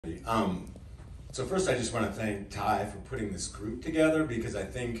everybody. So first I just want to thank Ty for putting this group together, because I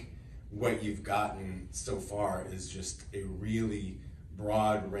think what you've gotten so far is just a really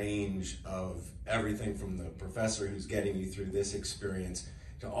broad range of everything from the professor who's getting you through this experience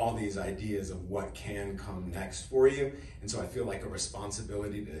to all these ideas of what can come next for you. And so I feel like a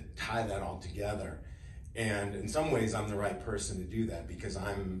responsibility to tie that all together. And in some ways I'm the right person to do that, because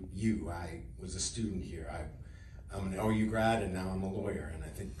I'm you. I was a student here. I'm an OU grad and now I'm a lawyer. And I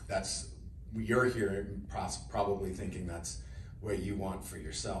think you're here probably thinking that's what you want for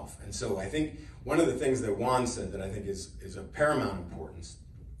yourself. And so I think one of the things that Juan said that I think is of paramount importance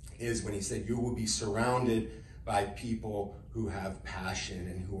is when he said you will be surrounded by people who have passion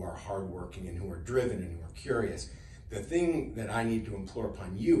and who are hardworking and who are driven and who are curious. The thing that I need to implore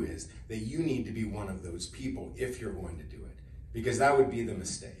upon you is that you need to be one of those people if you're going to do it, because that would be the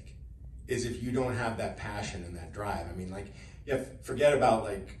mistake, is if you don't have that passion and that drive. I mean, like, forget about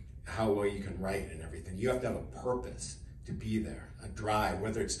like how well you can write and everything. You have to have a purpose to be there, a drive,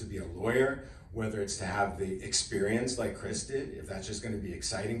 whether it's to be a lawyer, whether it's to have the experience like Chris did, if that's just going to be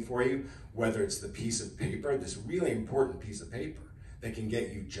exciting for you, whether it's the piece of paper, this really important piece of paper that can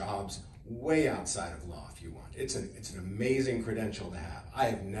get you jobs way outside of law if you want. It's an amazing credential to have. I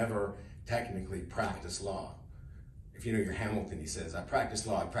have never technically practiced law. If you know your Hamilton, he says, I practiced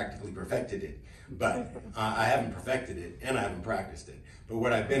law, I practically perfected it. But I haven't perfected it and I haven't practiced it. But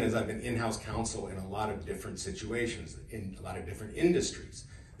what I've been is I've been in-house counsel in a lot of different situations, in a lot of different industries,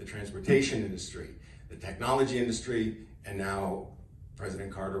 the transportation industry, the technology industry, and now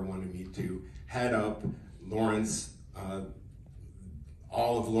President Carter wanted me to head up Lawrence,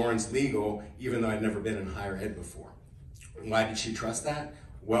 all of Lawrence Legal, even though I'd never been in higher ed before. Why did she trust that?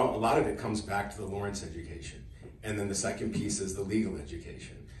 Well, a lot of it comes back to the Lawrence education. And then the second piece is the legal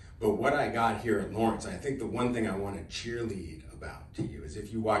education. But what I got here at Lawrence, I think the one thing I want to cheerlead about to you is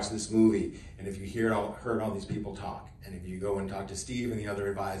if you watch this movie and if you heard all these people talk, and if you go and talk to Steve and the other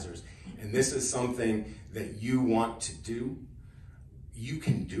advisors, and this is something that you want to do, you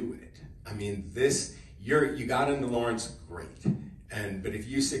can do it. I mean, you got into Lawrence, great. But if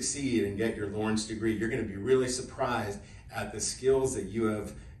you succeed and get your Lawrence degree, you're going to be really surprised at the skills that you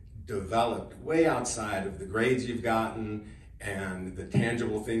have developed way outside of the grades you've gotten and the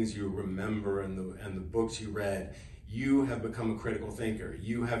tangible things you remember and the books you read. You have become a critical thinker.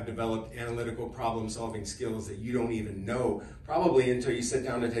 You have developed analytical problem-solving skills that you don't even know, probably until you sit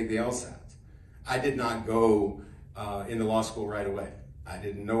down to take the LSAT. I did not go into law school right away. I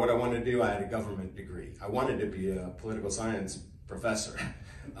didn't know what I wanted to do. I had a government degree. I wanted to be a political science professor.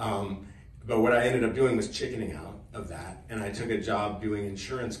 But what I ended up doing was chickening out of that, and I took a job doing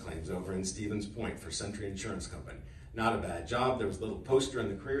insurance claims over in Stevens Point for Century Insurance Company. Not a bad job. There was a little poster in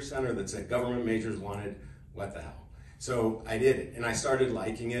the Career Center that said government majors wanted, what the hell. So I did it, and I started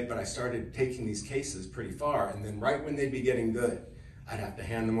liking it, but I started taking these cases pretty far, and then right when they'd be getting good, I'd have to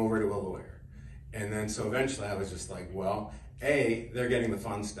hand them over to a lawyer. And then so eventually I was just like, well, A, they're getting the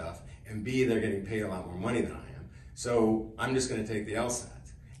fun stuff, and B, they're getting paid a lot more money than I am. So I'm just gonna take the LSAT.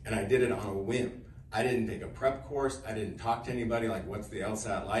 And I did it on a whim. I didn't take a prep course, I didn't talk to anybody like what's the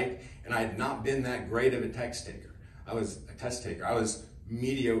LSAT like, and I had not been that great of a test taker. I was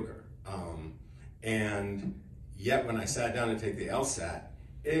mediocre. And yet when I sat down to take the LSAT,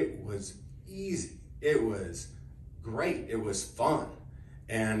 it was easy. It was great, it was fun.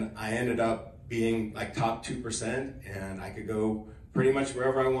 And I ended up being like top 2%, and I could go pretty much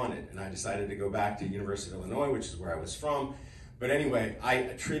wherever I wanted. And I decided to go back to University of Illinois, which is where I was from. But anyway,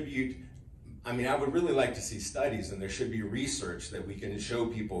 I would really like to see studies, and there should be research that we can show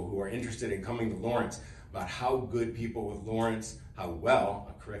people who are interested in coming to Lawrence about how good people with Lawrence, how well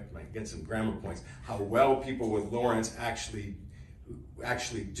people with Lawrence actually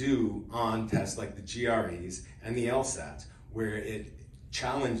do on tests like the GREs and the LSATs, where it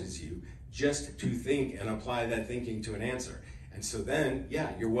challenges you just to think and apply that thinking to an answer. And so then,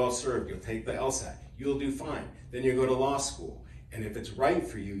 yeah, you're well served. You'll take the LSAT, you'll do fine. Then you go to law school. And if it's right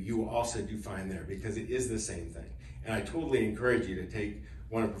for you, you will also do fine there, because it is the same thing. And I totally encourage you to take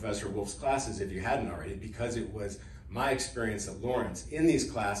one of Professor Wolf's classes if you hadn't already, because it was my experience at Lawrence in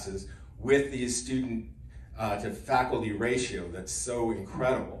these classes with the student to faculty ratio that's so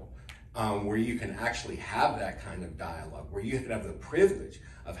incredible, where you can actually have that kind of dialogue, where you can have the privilege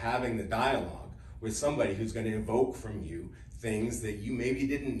of having the dialogue with somebody who's going to evoke from you things that you maybe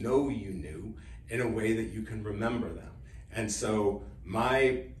didn't know you knew in a way that you can remember them. And so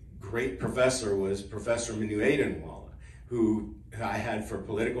my great professor was Professor Manu Adenwala, who I had for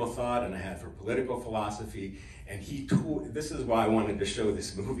political thought and I had for political philosophy. And this is why I wanted to show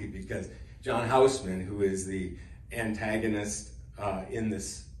this movie, because John Houseman, who is the antagonist in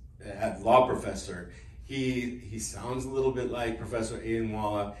this law professor. He sounds a little bit like Professor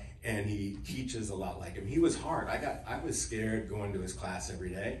Adenwala, and he teaches a lot like him. He was hard. I was scared going to his class every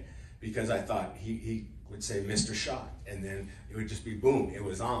day because I thought he would say Mr. Schacht, and then it would just be boom, it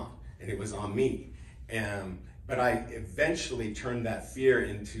was on, and it was on me. But I eventually turned that fear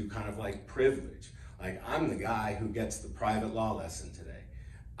into kind of like privilege. Like, I'm the guy who gets the private law lesson today.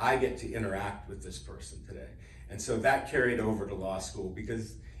 I get to interact with this person today. And so that carried over to law school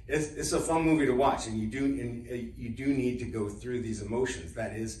because it's a fun movie to watch, and you do need to go through these emotions.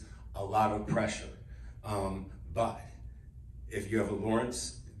 That is a lot of pressure. But if you have a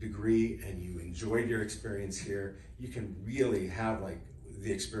Lawrence degree and you enjoyed your experience here, you can really have like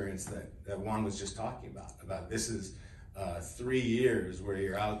the experience that Juan was just talking about this is 3 years where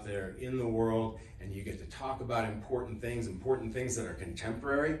you're out there in the world and you get to talk about important things that are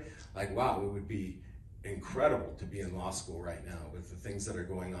contemporary. Like, wow, it would be incredible to be in law school right now with the things that are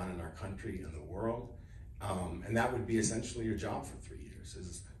going on in our country and the world. And that would be essentially your job for 3 years,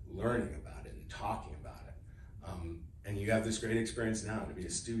 is learning about it and talking about it. And you have this great experience now to be a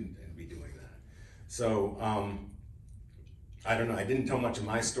student and be doing that. So I don't know, I didn't tell much of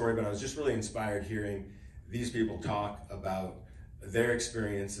my story, but I was just really inspired hearing these people talk about their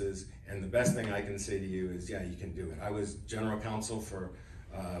experiences. And the best thing I can say to you is, yeah, you can do it. I was general counsel for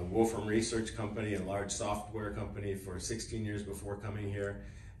Wolfram Research Company, a large software company, for 16 years before coming here.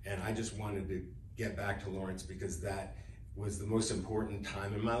 And I just wanted to get back to Lawrence because that was the most important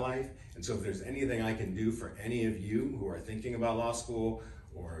time in my life. And so if there's anything I can do for any of you who are thinking about law school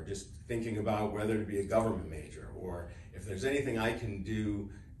or just thinking about whether to be a government major, or if there's anything I can do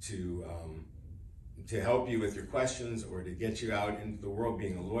to help you with your questions or to get you out into the world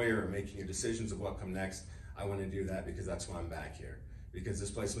being a lawyer or making your decisions of what come next, I want to do that because that's why I'm back here. Because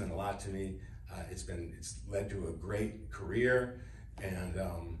this place meant a lot to me. It's led to a great career, and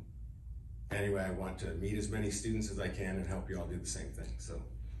anyway, I want to meet as many students as I can and help you all do the same thing. So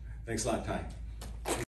thanks a lot, Ty.